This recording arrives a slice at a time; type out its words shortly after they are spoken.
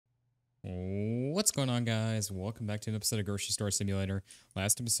What's going on, guys? Welcome back to an episode of Grocery Store Simulator.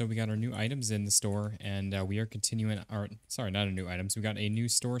 Last episode, we got our new items in the store, and we are continuing our... Sorry, not our new items. We got a new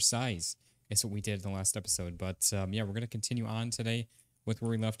store size. That's what we did in the last episode. But, yeah, we're going to continue on today with where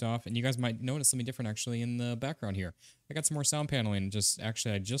we left off. And you guys might notice something different, actually, in the background here. I got some more sound paneling.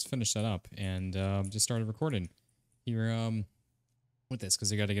 I just finished that up and just started recording here with this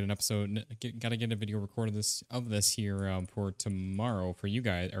because I got to get an episode, got to get a video recorded of this here for tomorrow for you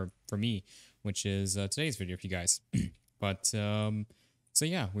guys, or for me, which is today's video for you guys. But so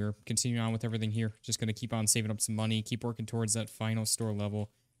yeah, we're continuing on with everything here. Just gonna keep on saving up some money, keep working towards that final store level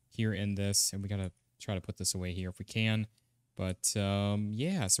here in this, and we gotta try to put this away here if we can. But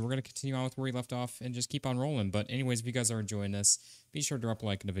yeah, so we're going to continue on with where we left off and just keep on rolling. But anyways, if you guys are enjoying this, be sure to drop a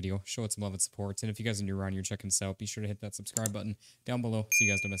like in the video, show it some love and support. And if you guys are new around here checking this out, be sure to hit that subscribe button down below so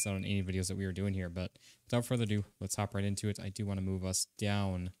you guys don't miss out on any videos that we are doing here. But without further ado, let's hop right into it. I do want to move us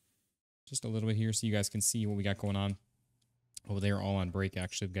down just a little bit here so you guys can see what we got going on. Oh, they're all on break,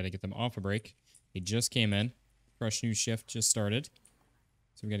 actually. We've got to get them off a break. They just came in. Fresh new shift just started.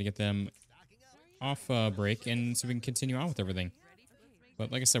 So we got to get them off break, and so we can continue on with everything.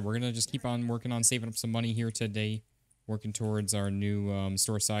 But like I said, we're going to just keep on working on saving up some money here today, working towards our new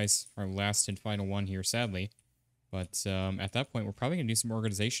store size, our last and final one here, sadly. But at that point, we're probably going to do some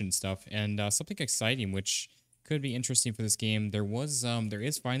organization stuff, and something exciting, which could be interesting for this game. There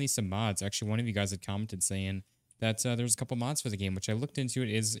is finally some mods. Actually, one of you guys had commented saying that there's a couple mods for the game, which I looked into. It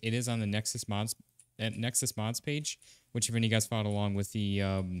is on the Nexus mods page, which if any of you guys followed along with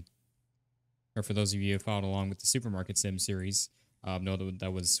the or for those of you who followed along with the Supermarket Sim series, know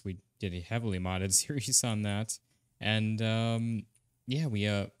that we did a heavily modded series on that. And yeah, we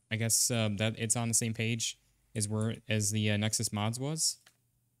I guess that it's on the same page as the Nexus mods was.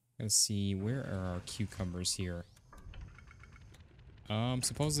 Let's see, where are our cucumbers here?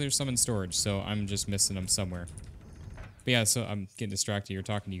 Supposedly there's some in storage, so I'm just missing them somewhere. But yeah, so I'm getting distracted here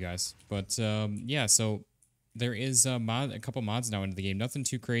talking to you guys. But yeah, so there is a couple mods now into the game. Nothing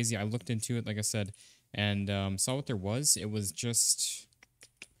too crazy. I looked into it, like I said, and saw what there was. It was just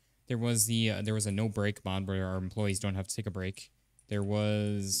there was a no break mod where our employees don't have to take a break. There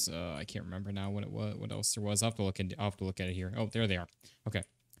was I can't remember now what else there was. I'll have to look at it here. Oh, there they are. Okay,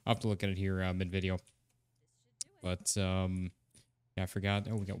 I'll have to look at it here mid video. But yeah, I forgot.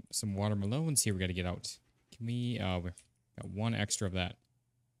 Oh, we got some watermelons here. We got to get out. Can we? We got one extra of that,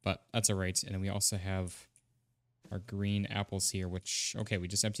 but that's all right. And then we also have our green apples here, which, okay, we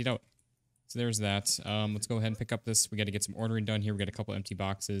just emptied out. So there's that. Let's go ahead and pick up this. We got to get some ordering done here. We got a couple empty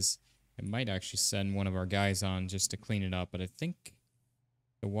boxes. I might actually send one of our guys on just to clean it up, but I think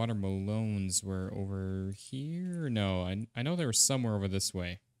the watermelons were over here. No, I know they were somewhere over this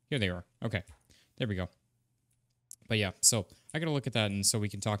way. Here they are. Okay, there we go. But yeah, so I gotta look at that, and so we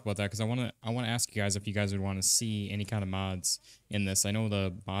can talk about that, because I wanna ask you guys if you guys would want to see any kind of mods in this. I know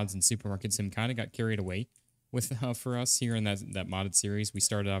the mods in Supermarket Sim kind of got carried away with for us here in that modded series. We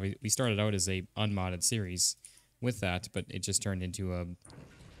started out as a unmodded series with that, but it just turned into a,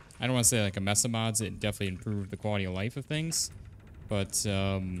 I don't want to say like a mess of mods. It definitely improved the quality of life of things, but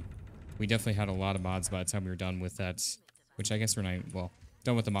we definitely had a lot of mods by the time we were done with that, which I guess we're not, well,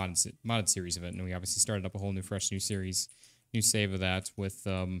 done with the modded series of it, and we obviously started up a whole new fresh new series, new save of that with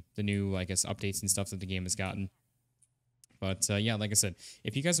the new, I guess, updates and stuff that the game has gotten. But yeah, like I said,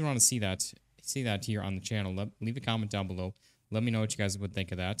 if you guys want to see that here on the channel, leave a comment down below. Let me know what you guys would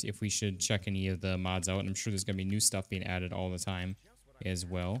think of that, if we should check any of the mods out. And I'm sure there's going to be new stuff being added all the time as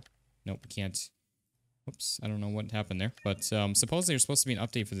well. Nope, we can't. Whoops, I don't know what happened there. But supposedly there's supposed to be an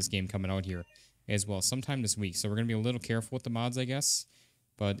update for this game coming out here as well sometime this week. So we're going to be a little careful with the mods, I guess.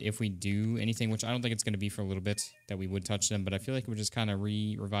 But if we do anything, which I don't think it's going to be for a little bit, that we would touch them. But I feel like it would just kind of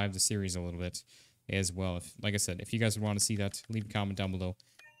revive the series a little bit as well. Like I said, if you guys would want to see that, leave a comment down below.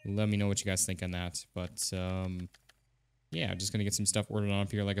 Let me know what you guys think on that. But yeah, I'm just gonna get some stuff ordered on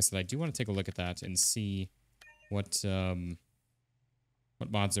up here. Like I said, I do want to take a look at that and see what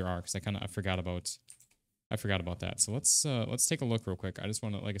mods there are, because I forgot about that. So let's take a look real quick. I just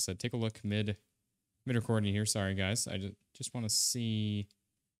want to, like I said, take a look mid recording here. Sorry guys, I just want to see.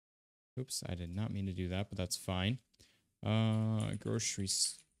 Oops, I did not mean to do that, but that's fine. Grocery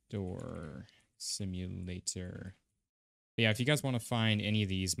store simulator. But yeah, if you guys want to find any of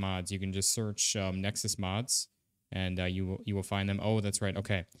these mods, you can just search Nexus mods, and you will find them. Oh, that's right.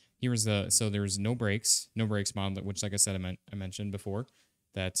 Okay, here's so there's no breaks mod, which, like I said, I mentioned before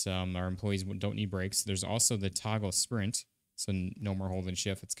that our employees don't need breaks. There's also the toggle sprint, so no more holding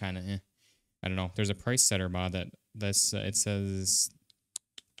shift. It's kind of I don't know. There's a price setter mod that it says,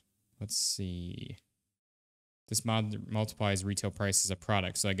 let's see, this mod multiplies retail prices of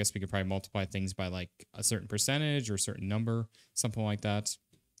products. So I guess we could probably multiply things by like a certain percentage or a certain number, something like that.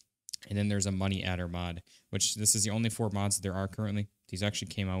 And then there's a money adder mod, which this is the only 4 mods that there are currently. These actually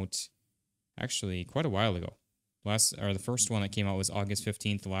came out quite a while ago. The first one that came out was August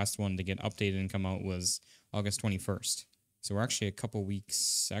 15th. The last one to get updated and come out was August 21st. So we're actually a couple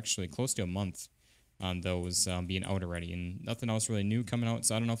weeks, actually close to a month on those being out already, and nothing else really new coming out.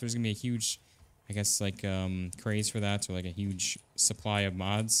 So I don't know if there's gonna be a huge, I guess, like craze for that, or like a huge supply of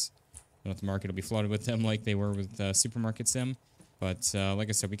mods. I don't know if the market will be flooded with them like they were with Supermarket Sim. But like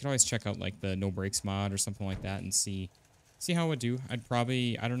I said, we could always check out like the no brakes mod or something like that and see how it would do. I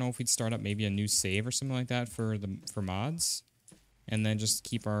don't know if we'd start up maybe a new save or something like that for mods, and then just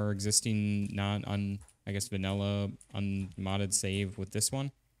keep our existing I guess vanilla unmodded save with this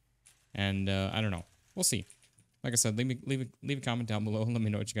one. And I don't know. We'll see. Like I said, leave a comment down below and let me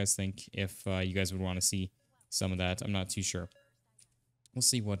know what you guys think, if you guys would want to see some of that. I'm not too sure. We'll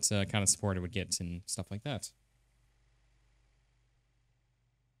see what kind of support it would get and stuff like that.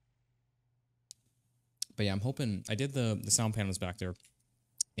 But yeah, I'm hoping, I did the sound panels back there,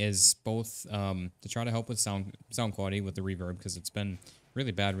 is both to try to help with sound quality with the reverb, because it's been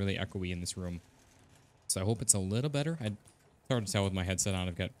really bad, really echoey in this room. So I hope it's a little better. It's hard to tell with my headset on.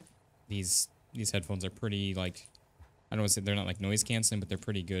 I've got these headphones are pretty, like, I don't want to say they're not like noise canceling, but they're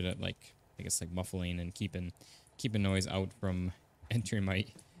pretty good at, like, I guess, like muffling and keeping noise out from getting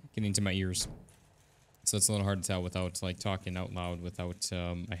into my ears. So it's a little hard to tell without like talking out loud without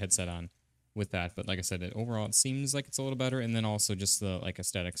a headset on with that. But like I said, overall it seems like it's a little better. And then also just the like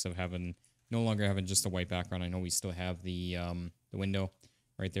aesthetics of no longer having just a white background. I know we still have the window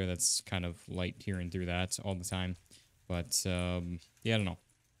right there that's kind of light peering through that all the time. But yeah, I don't know.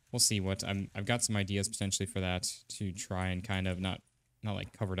 We'll see what I've got some ideas potentially for that, to try and kind of not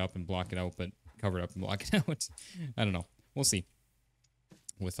like cover it up and block it out, but cover it up and block it out. I don't know. We'll see.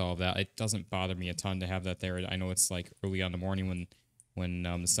 With all of that, it doesn't bother me a ton to have that there. I know it's like early on in the morning when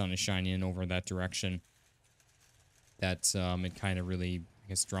the sun is shining in over that direction, that it kind of really, I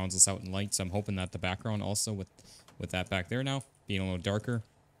guess, drowns us out in light. So I'm hoping that the background also with that back there now being a little darker,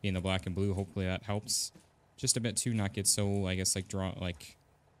 being the black and blue, hopefully that helps just a bit too, not get so, I guess, like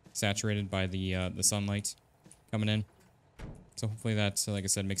saturated by the sunlight coming in. So hopefully that, like I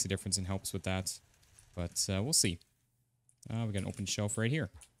said, makes a difference and helps with that. But we'll see. We got an open shelf right here.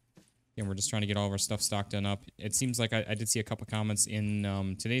 And we're just trying to get all of our stuff stocked and up. It seems like I did see a couple comments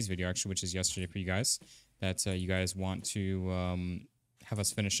in today's video, actually, which is yesterday for you guys, that you guys want to have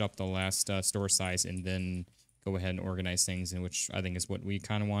us finish up the last store size and then go ahead and organize things, and which I think is what we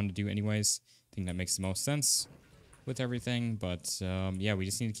kind of wanted to do anyways. I think that makes the most sense with everything. But yeah, we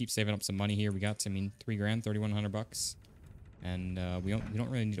just need to keep saving up some money here. We got, I mean, $3 grand, $3,100. And we don't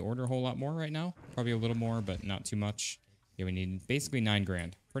really need to order a whole lot more right now. Probably a little more, but not too much. Yeah, we need basically $9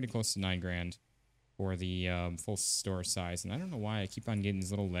 grand, pretty close to $9 grand for the full store size. And I don't know why I keep on getting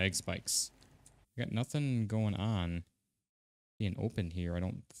these little lag spikes. We got nothing going on being open here, I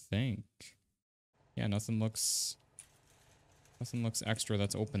don't think. Yeah, nothing looks extra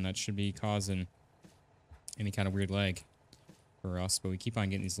that's open that should be causing any kind of weird lag for us. But we keep on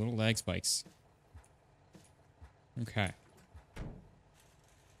getting these little lag spikes. Okay.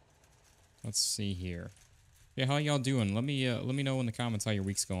 Let's see here. Yeah, how y'all doing? Let me know in the comments how your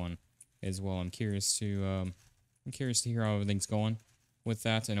week's going as well. I'm curious to hear how everything's going with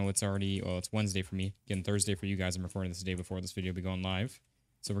that. I know it's already, well, it's Wednesday for me. Again, Thursday for you guys. I'm recording this the day before this video will be going live.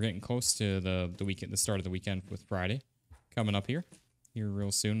 So we're getting close to the weekend, the start of the weekend with Friday coming up here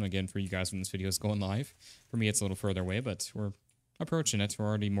real soon. Again, for you guys when this video is going live. For me, it's a little further away, but we're approaching it. We're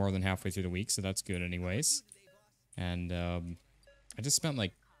already more than halfway through the week, so that's good anyways. And I just spent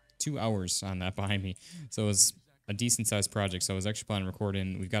like 2 hours on that behind me, so it was a decent sized project. So I was actually planning on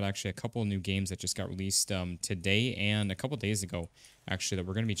recording. We've got actually a couple new games that just got released today and a couple days ago, actually, that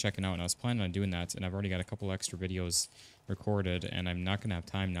we're going to be checking out, and I was planning on doing that, and I've already got a couple extra videos recorded, and I'm not going to have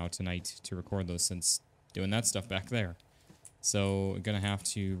time now tonight to record those since doing that stuff back there. So I'm going to have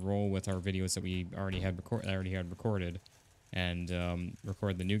to roll with our videos that we already had recorded and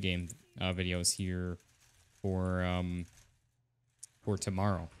record the new game videos here for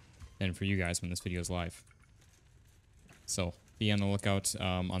tomorrow and for you guys when this video is live. So be on the lookout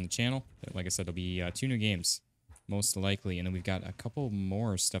on the channel. Like I said, there'll be 2 new games, most likely. And then we've got a couple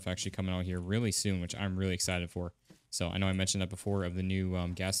more stuff actually coming out here really soon, which I'm really excited for. So I know I mentioned that before, of the new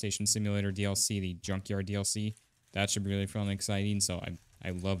gas station simulator DLC, the junkyard DLC. That should be really fun and exciting. So I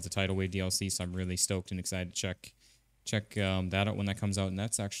love the Tidal Wave DLC, so I'm really stoked and excited to check that out when that comes out. And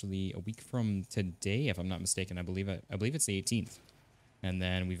that's actually a week from today, if I'm not mistaken. I believe it's the 18th. And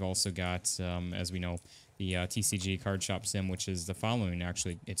then we've also got, as we know, the TCG card shop sim, which is the following.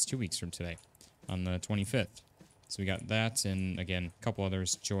 Actually, it's 2 weeks from today, on the 25th. So we got that, and again, a couple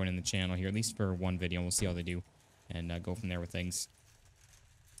others joining the channel here, at least for one video. We'll see how they do, and go from there with things.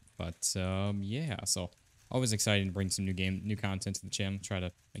 But yeah, so always excited to bring some new content to the channel. Try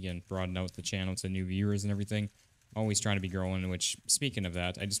to, again, broaden out the channel to new viewers and everything. Always trying to be growing, which, speaking of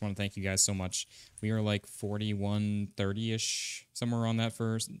that, I just want to thank you guys so much. We are like 41, 30-ish, somewhere around that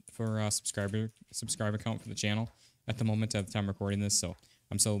for subscriber count for the channel at the moment, at the time recording this. So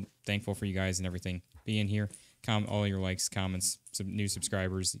I'm so thankful for you guys and everything being here. All your likes, comments, some new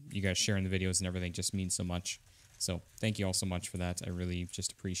subscribers, you guys sharing the videos and everything just means so much. So thank you all so much for that. I really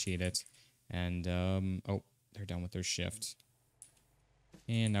just appreciate it. And, oh, they're done with their shift.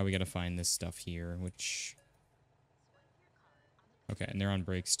 And now we got to find this stuff here, which... Okay, and they're on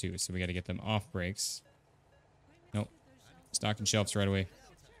breaks too, so we got to get them off breaks. Nope. Stocking shelves right away.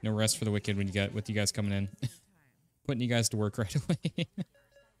 No rest for the wicked with you guys coming in. Putting you guys to work right away.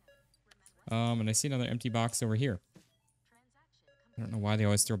 And I see another empty box over here. I don't know why they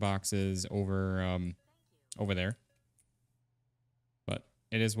always throw boxes over there. But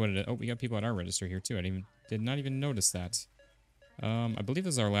it is what it is. Oh, we got people at our register here too. I did not even notice that. I believe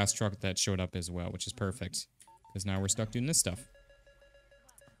this is our last truck that showed up as well, which is perfect. Because now we're stuck doing this stuff.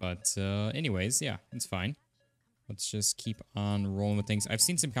 But anyways, yeah, it's fine. Let's just keep on rolling with things. I've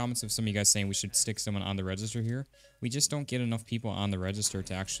seen some comments of some of you guys saying we should stick someone on the register here. We just don't get enough people on the register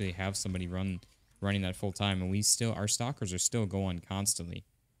to actually have somebody running that full time. And our stalkers are still going constantly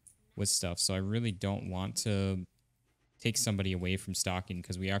with stuff. So I really don't want to take somebody away from stocking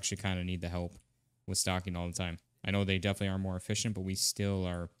because we actually kind of need the help with stocking all the time. I know they definitely are more efficient, but we still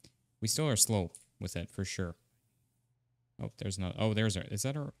are slow with it for sure. Oh, there's not. Oh, is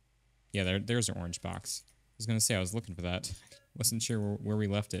that our? Yeah, there's our orange box. I was gonna say I was looking for that. Wasn't sure where we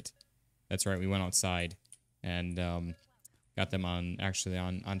left it. That's right. We went outside and got them on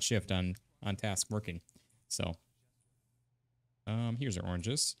shift on task working. So here's our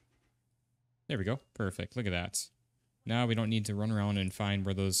oranges. There we go. Perfect. Look at that. Now we don't need to run around and find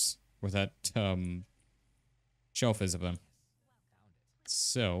where that shelf is of them.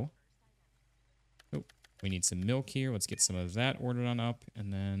 So, oh, we need some milk here. Let's get some of that ordered on up.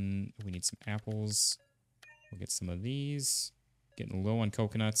 And then we need some apples. We'll get some of these. Getting low on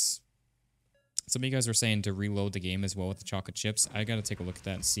coconuts. Some of you guys are saying to reload the game as well with the chocolate chips. I gotta take a look at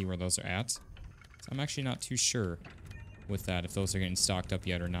that and see where those are at. So I'm actually not too sure with that, if those are getting stocked up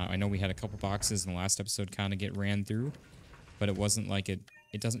yet or not. I know we had a couple boxes in the last episode kind of get ran through, but it wasn't like it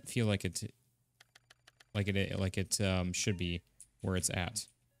doesn't feel like it should be where it's at.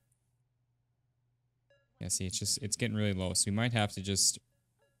 Yeah, see, it's getting really low, so we might have to just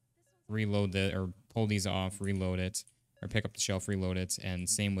reload or pull these off, reload it, or pick up the shelf, reload it, and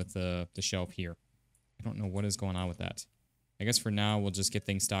same with the shelf here. I don't know what is going on with that. I guess for now we'll just get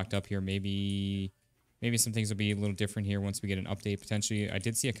things stocked up here. Maybe some things will be a little different here once we get an update potentially. I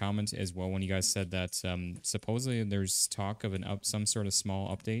did see a comment as well when you guys said that supposedly there's talk of some sort of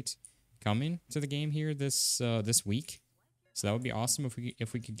small update coming to the game here this week. So that would be awesome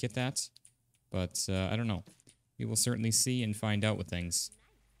if we could get that. But I don't know. We will certainly see and find out with things.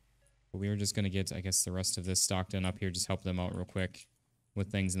 But we are just going to get, I guess, the rest of this stocked in up here. Just help them out real quick with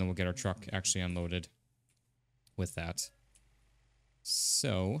things, and then we'll get our truck actually unloaded with that.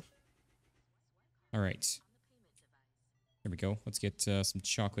 So, all right. There we go. Let's get some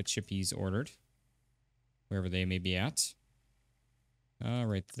chocolate chippies ordered. Wherever they may be at.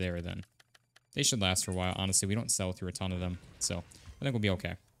 Right there, then. They should last for a while. Honestly, we don't sell through a ton of them. So, I think we'll be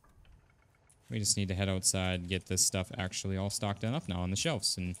okay. We just need to head outside and get this stuff actually all stocked up now on the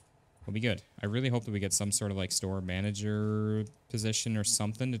shelves, and we'll be good. I really hope that we get some sort of like store manager position or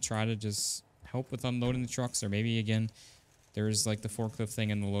something to try to just help with unloading the trucks, or maybe again, there's like the forklift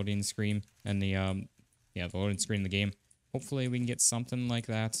thing and the loading screen and the loading screen in the game. Hopefully we can get something like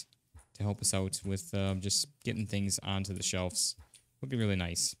that to help us out with just getting things onto the shelves. Would be really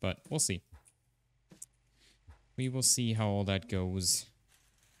nice, but we'll see. We will see how all that goes.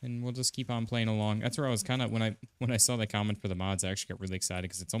 And we'll just keep on playing along. That's where I was kind of, when I saw the comment for the mods, I actually got really excited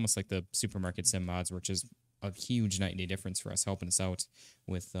because it's almost like the supermarket sim mods, which is a huge night and day difference for us, helping us out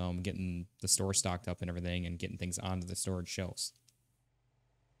with getting the store stocked up and everything and getting things onto the storage shelves.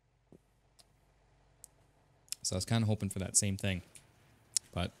 So I was kind of hoping for that same thing.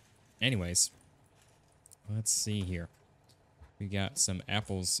 But anyways, let's see here. We got some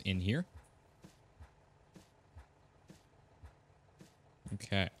apples in here.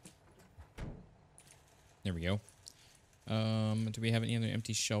 Okay. There we go. Do we have any other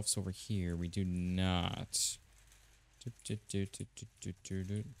empty shelves over here? We do not.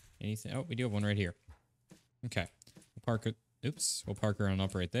 Anything? Oh, we do have one right here. Okay. We'll park it. Oops. We'll park her on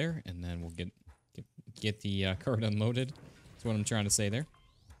up right there, and then we'll get the cart unloaded. That's what I'm trying to say there.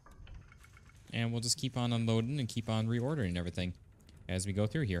 And we'll just keep on unloading and keep on reordering everything as we go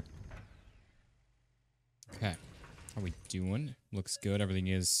through here. Okay. How we doing? Looks good. Everything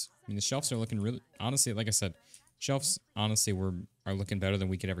is... I mean, the shelves are looking really... Honestly, like I said, shelves, honestly, are looking better than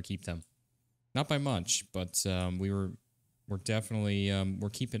we could ever keep them. Not by much, but we're definitely... we're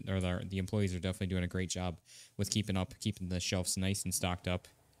keeping... Or the employees are definitely doing a great job with keeping the shelves nice and stocked up.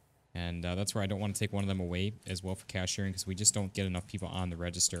 And that's where I don't want to take one of them away as well for cashiering, because we just don't get enough people on the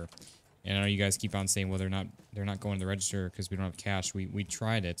register. And I know you guys keep on saying, well, they're not going to the register because we don't have cash. We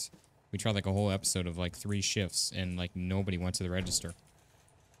tried it. We tried like a whole episode of like 3 shifts, and like nobody went to the register.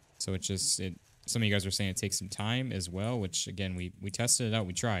 So it just some of you guys are saying it takes some time as well, which again we tested it out,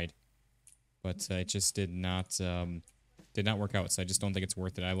 we tried, but it just did not work out. So I just don't think it's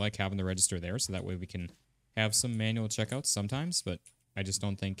worth it. I like having the register there, so that way we can have some manual checkouts sometimes, but I just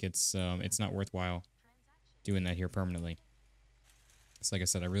don't think it's not worthwhile doing that here permanently. So like I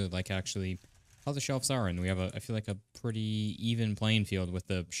said, I really like actually how the shelves are, and we have I feel like a pretty even playing field with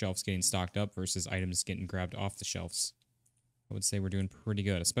the shelves getting stocked up versus items getting grabbed off the shelves. I would say we're doing pretty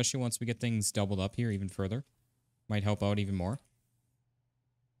good, especially once we get things doubled up here even further. Might help out even more.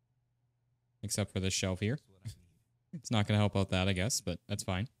 Except for this shelf here. It's not going to help out that, I guess, but that's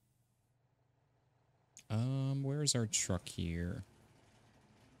fine. Where's our truck here?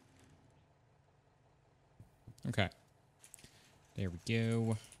 Okay. There we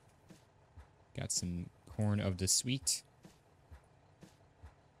go. Got some corn of the sweet.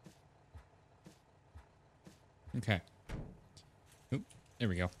 Okay. Oop, there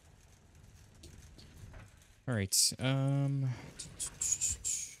we go. All right.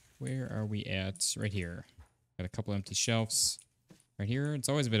 Where are we at? Right here. Got a couple empty shelves. Right here. It's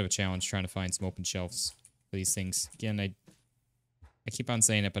always a bit of a challenge trying to find some open shelves for these things. Again, I keep on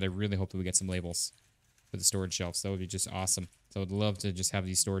saying it, but I really hope that we get some labels for the storage shelves. That would be just awesome. So I'd love to just have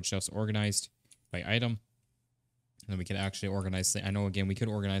these storage shelves organized by item. And then we can actually organize. I know, again, we could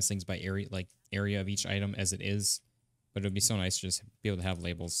organize things by area of each item as it is, but it would be so nice to just be able to have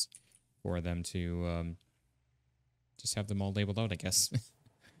labels for them to just have them all labeled out, I guess,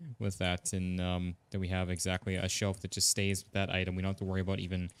 with that. And then we have exactly a shelf that just stays with that item. We don't have to worry about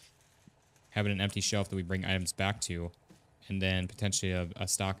even having an empty shelf that we bring items back to, and then potentially a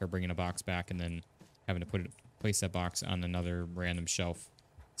stocker bringing a box back and then having to place that box on another random shelf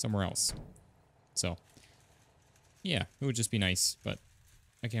somewhere else. So, yeah, it would just be nice. But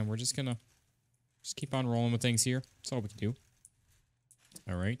again, we're just gonna keep on rolling with things here. That's all we can do.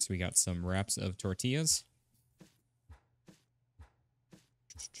 All right, so we got some wraps of tortillas.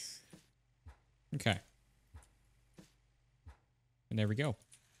 Okay. And there we go.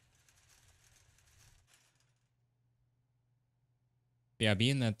 Yeah,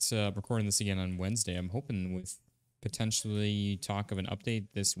 being that recording this again on Wednesday, I'm hoping with potentially talk of an update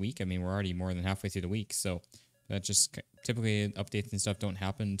this week. I mean, we're already more than halfway through the week, so that just typically updates and stuff don't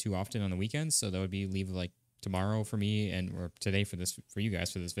happen too often on the weekends. So that would be leave like tomorrow for me or today for you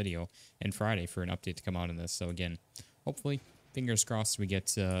guys for this video, and Friday for an update to come out on this. So again, hopefully, fingers crossed, we get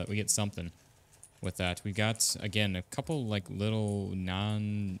something with that. We've got again a couple like little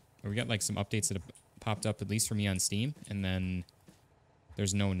we got like some updates that have popped up at least for me on Steam, and then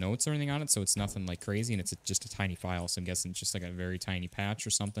there's no notes or anything on it, so it's nothing like crazy, and it's just a tiny file, so I'm guessing it's just like a very tiny patch or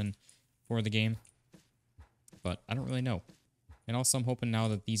something for the game. But I don't really know. And also I'm hoping now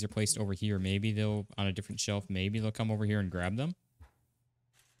that these are placed over here, maybe they'll, on a different shelf, maybe they'll come over here and grab them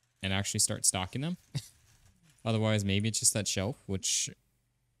and actually start stocking them. Otherwise, maybe it's just that shelf, which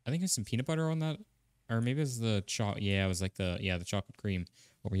I think there's some peanut butter on that. Or maybe it's the chocolate. Yeah, it was like the chocolate cream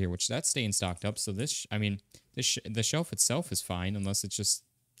over here, which that's staying stocked up. So this, I mean, the shelf itself is fine unless it's just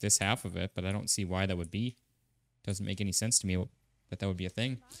this half of it. But I don't see why that would be. Doesn't make any sense to me that would be a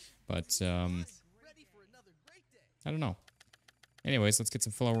thing. But I don't know. Anyways, let's get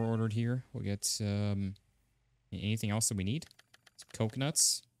some flour ordered here. We'll get anything else that we need. Some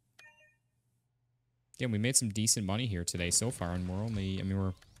coconuts. Again, we made some decent money here today so far, and we're only, I mean,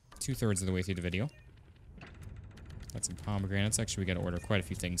 we're 2/3 of the way through the video. Got some pomegranates. Actually, we got to order quite a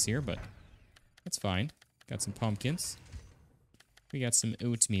few things here, but that's fine. Got some pumpkins. We got some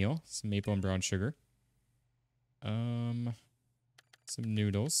oatmeal, some maple and brown sugar. Some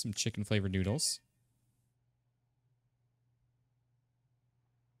noodles, some chicken flavored noodles.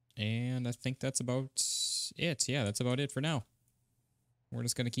 And I think that's about it. Yeah, that's about it for now. We're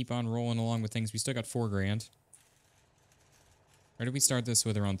just going to keep on rolling along with things. We still got $4 grand. Or did we start this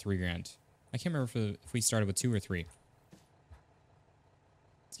with around $3 grand? I can't remember if we started with 2 or 3.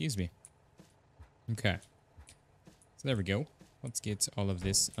 Excuse me. Okay. So there we go. Let's get all of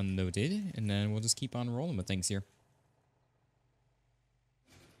this unloaded, and then we'll just keep on rolling with things here.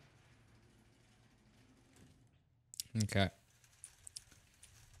 Okay.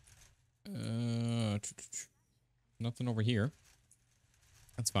 Nothing over here.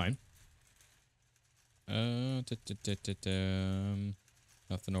 That's fine. Nothing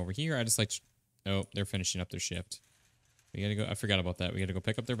over here. I just like... Oh, they're finishing up their shift. We gotta go... I forgot about that. We gotta go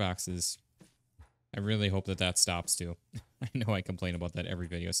pick up their boxes. I really hope that that stops, too. I know I complain about that every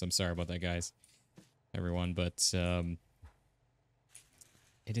video, so I'm sorry about that, guys. Everyone, but...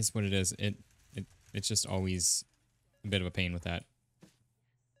 it is what it is. It's just always a bit of a pain with that.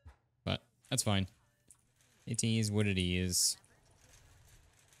 But that's fine. It is what it is.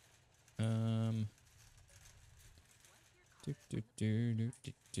 I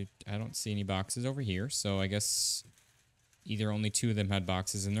don't see any boxes over here, so I guess either only 2 of them had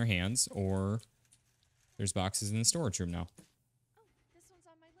boxes in their hands, or there's boxes in the storage room now.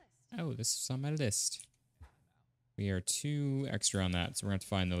 Oh, this is on my list. We are 2 extra on that, so we're going to have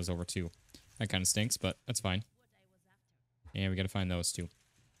to find those over 2. That kind of stinks, but that's fine. And we got to find those 2.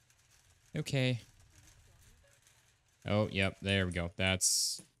 Okay. Oh, yep, there we go.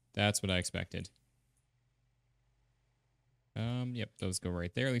 That's what I expected. Yep, those go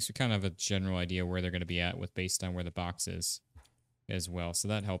right there. At least we kind of have a general idea where they're going to be at with based on where the box is as well. So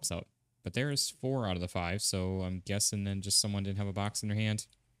that helps out. But there's 4 out of the 5, so I'm guessing then just someone didn't have a box in their hand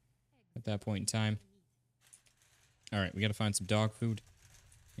at that point in time. All right, we got to find some dog food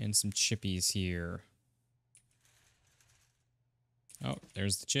and some chippies here. Oh,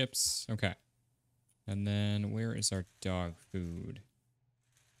 there's the chips. Okay. And then where is our dog food?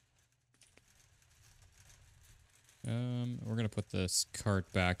 We're going to put this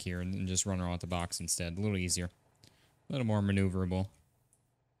cart back here and just run around with the box instead. A little easier. A little more maneuverable.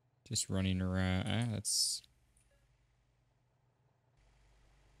 Just running around. That's...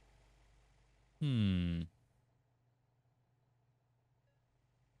 Oh,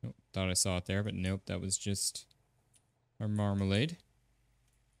 thought I saw it there, but nope, that was just our marmalade.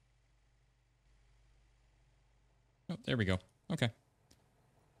 Oh, there we go. Okay.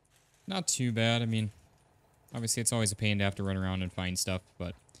 Not too bad. I mean, obviously it's always a pain to have to run around and find stuff,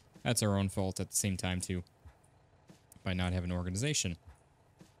 but that's our own fault at the same time, too. By not having organization.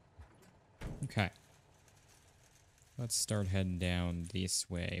 Okay. Let's start heading down this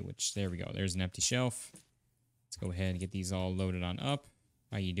way, which, there we go. There's an empty shelf. Let's go ahead and get these all loaded on up.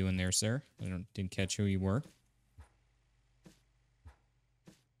 How you doing there, sir? Didn't catch who you were.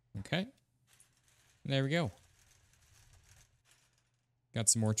 Okay. There we go. Got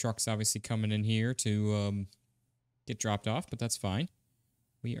some more trucks obviously coming in here to get dropped off, but that's fine.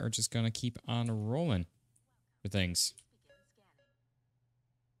 We are just going to keep on rolling for things.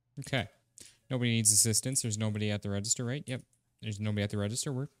 Okay. Nobody needs assistance. There's nobody at the register, right? Yep. There's nobody at the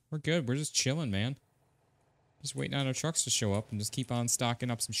register. We're good. We're just chilling, man. Just waiting on our trucks to show up and just keep on stocking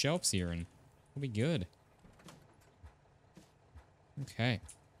up some shelves here and we'll be good. Okay.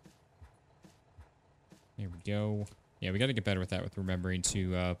 There we go. Yeah, we got to get better with that, with remembering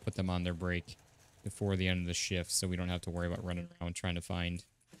to put them on their break before the end of the shift so we don't have to worry about running around trying to find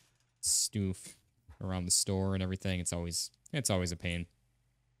stoof around the store and everything. It's always a pain.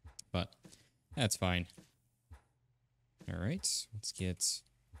 But that's fine. All right, let's get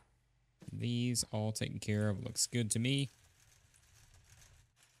these all taken care of. Looks good to me.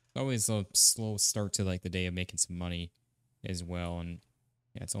 Always a slow start to like the day of making some money as well. And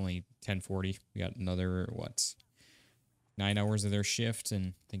yeah, it's only 10:40. We got another, what, 9 hours of their shift, and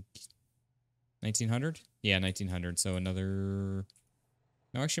I think 1900? Yeah, 1900. So another,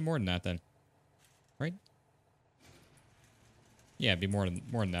 no, actually more than that then, right? Yeah, it'd be more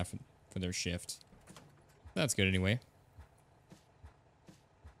than that for their shift. That's good anyway.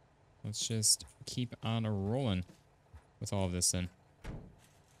 Let's just keep on rolling with all of this then.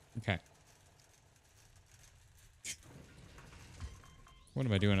 Okay. What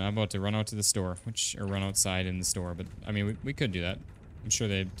am I doing? I'm about to run out to the store, or run outside in the store, but I mean, we could do that. I'm sure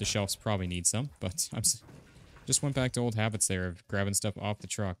the shelves probably need some, but just went back to old habits there of grabbing stuff off the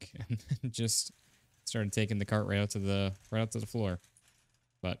truck and just started taking the cart right out to the floor.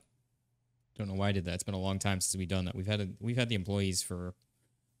 But don't know why I did that. It's been a long time since we've done that. We've had the employees for,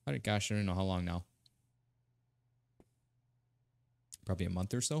 gosh, I don't know how long now. Probably a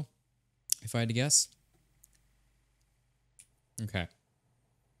month or so, if I had to guess. Okay.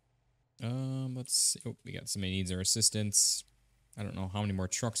 Let's see. Oh, we got somebody needs our assistance. I don't know how many more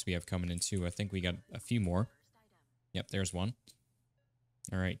trucks we have coming in too. I think we got a few more. Yep, there's one.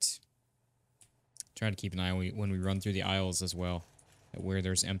 All right. Try to keep an eye when we run through the aisles as well, at where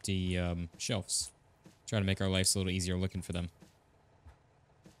there's empty shelves. Try to make our lives a little easier looking for them.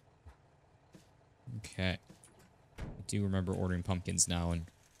 Okay. I do remember ordering pumpkins now, and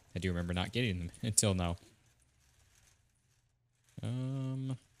I do remember not getting them until now.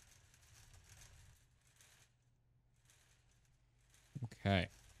 Okay.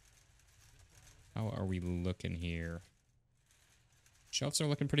 How are we looking here? Shelves are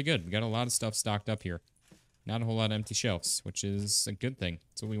looking pretty good. We got a lot of stuff stocked up here. Not a whole lot of empty shelves, which is a good thing.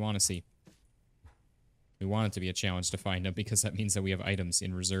 That's what we want to see. We want it to be a challenge to find them because that means that we have items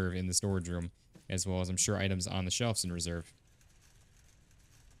in reserve in the storage room, as well as, I'm sure, items on the shelves in reserve.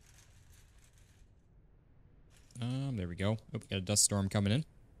 There we go. Oh, we got a dust storm coming in.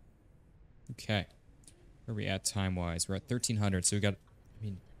 Okay. Where are we at time-wise? We're at 1300, so we got,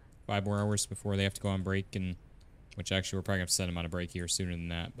 5 more hours before they have to go on break, and which actually we're probably going to have to send them on a break here sooner than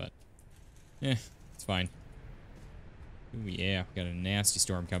that, but it's fine. Ooh, yeah, we got a nasty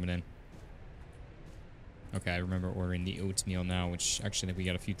storm coming in. Okay, I remember ordering the oatmeal now, which actually we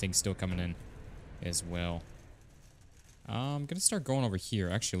got a few things still coming in as well. I'm going to start going over here.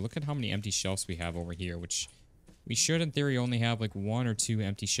 Actually, look at how many empty shelves we have over here, which we should, in theory, only have like 1 or 2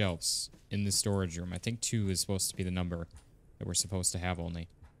 empty shelves in the storage room. I think 2 is supposed to be the number that we're supposed to have only.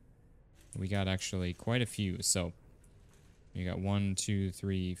 We got actually quite a few, so we got 1, 2,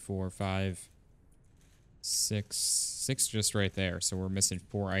 3, 4, 5, 6 just right there. So we're missing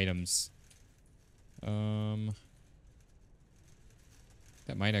 4 items. That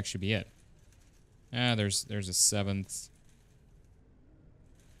might actually be it. There's a 7th.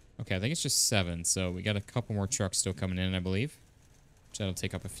 Okay, I think it's just 7. So we got a couple more trucks still coming in, I believe. Which that'll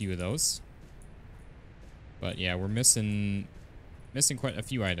take up a few of those. But yeah, we're missing quite a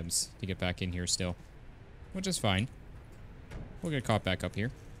few items to get back in here still, which is fine. We'll get caught back up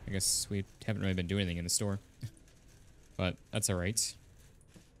here. I guess we haven't really been doing anything in the store, but that's all right.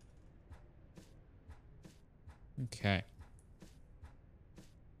 Okay.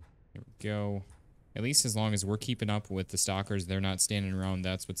 Here we go. At least as long as we're keeping up with the stalkers, they're not standing around.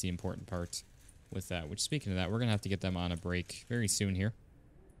 That's what's the important part with that. Which, speaking of that, we're going to have to get them on a break very soon here.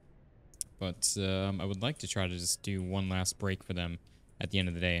 But I would like to try to just do one last break for them at the end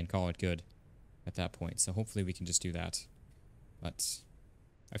of the day and call it good at that point. So hopefully we can just do that. But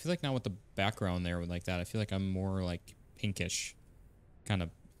I feel like now with the background there like that, I feel like I'm more like pinkish. Kind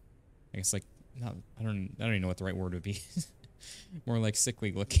of, I guess like, not, I don't even know what the right word would be. More like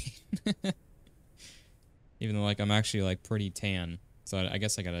sickly looking. Even though like I'm actually like pretty tan. So I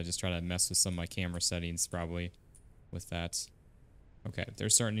guess I gotta just try to mess with some of my camera settings probably with that. Okay, they're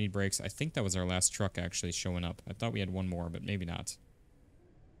starting to need brakes. I think that was our last truck actually showing up. I thought we had one more, but maybe not.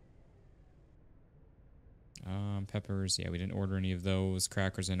 Peppers, yeah, we didn't order any of those.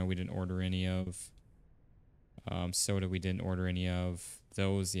 Crackers, I know we didn't order any of. Soda, we didn't order any of.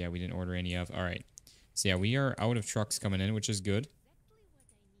 Those, yeah, we didn't order any of. All right. So yeah, we are out of trucks coming in, which is good.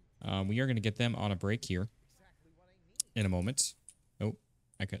 We are going to get them on a break here in a moment. Oh,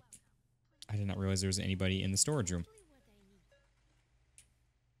 I did not realize there was anybody in the storage room.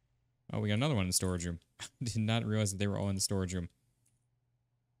 Oh, we got another one in the storage room. Did not realize that they were all in the storage room.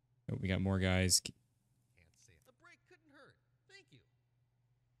 Oh, we got more guys. Can't say it. The break couldn't hurt. Thank you.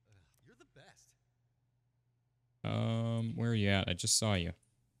 You're the best. Where are you at? I just saw you.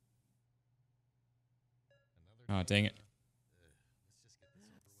 Ah, dang it.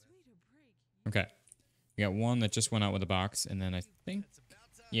 Okay. We got one that just went out with a box, and then I think,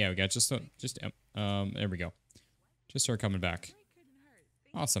 yeah, we got there we go. Just started coming back.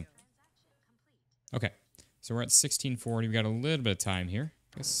 Awesome. Okay, so we're at 1640. We got a little bit of time here.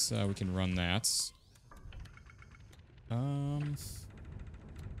 Guess we can run that. Yeah,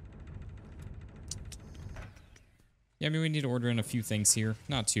 I mean, we need to order in a few things here.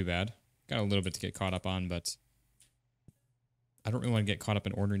 Not too bad. Got a little bit to get caught up on, but I don't really want to get caught up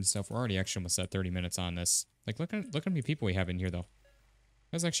in ordering stuff. We're already actually almost at 30 minutes on this. Like, look at how many people we have in here, though.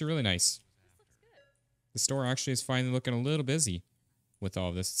 That's actually really nice. The store actually is finally looking a little busy with all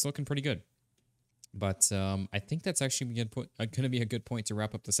of this. It's looking pretty good. But I think that's actually going to be a good point to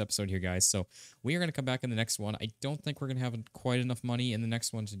wrap up this episode here, guys. So we are going to come back in the next one. I don't think we're going to have quite enough money in the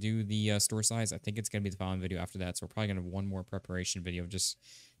next one to do the store size. I think it's going to be the following video after that. So we're probably going to have one more preparation video, just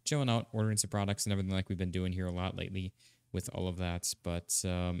chilling out, ordering some products and everything like we've been doing here a lot lately with all of that. But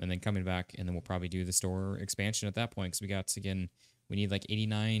and then coming back, and then we'll probably do the store expansion at that point, because we got, again, we need like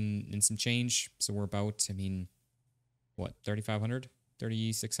 89 and some change. So we're about, I mean, what, 3,500?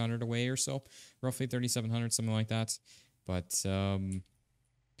 3,600 away or so, roughly 3,700, something like that. But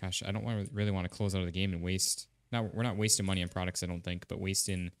gosh, I don't really want to close out of the game and waste. Now we're not wasting money on products, I don't think, but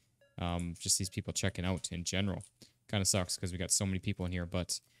wasting just these people checking out in general. Kind of sucks because we got so many people in here.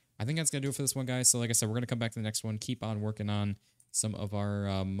 But I think that's going to do it for this one, guys. So like I said, we're going to come back to the next one, keep on working on some of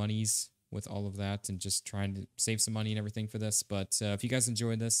our monies with all of that and just trying to save some money and everything for this. But if you guys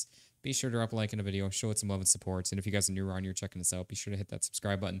enjoyed this, be sure to drop a like in the video, show it some love and support. And if you guys are new around here checking this out, be sure to hit that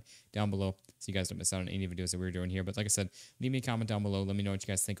subscribe button down below so you guys don't miss out on any videos that we're doing here. But like I said, leave me a comment down below. Let me know what you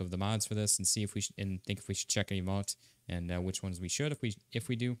guys think of the mods for this and see if we think if we should check any out and which ones we should if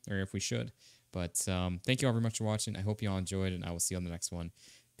we do or if we should. But thank you all very much for watching. I hope you all enjoyed, and I will see you on the next one.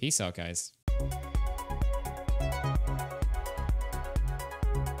 Peace out, guys.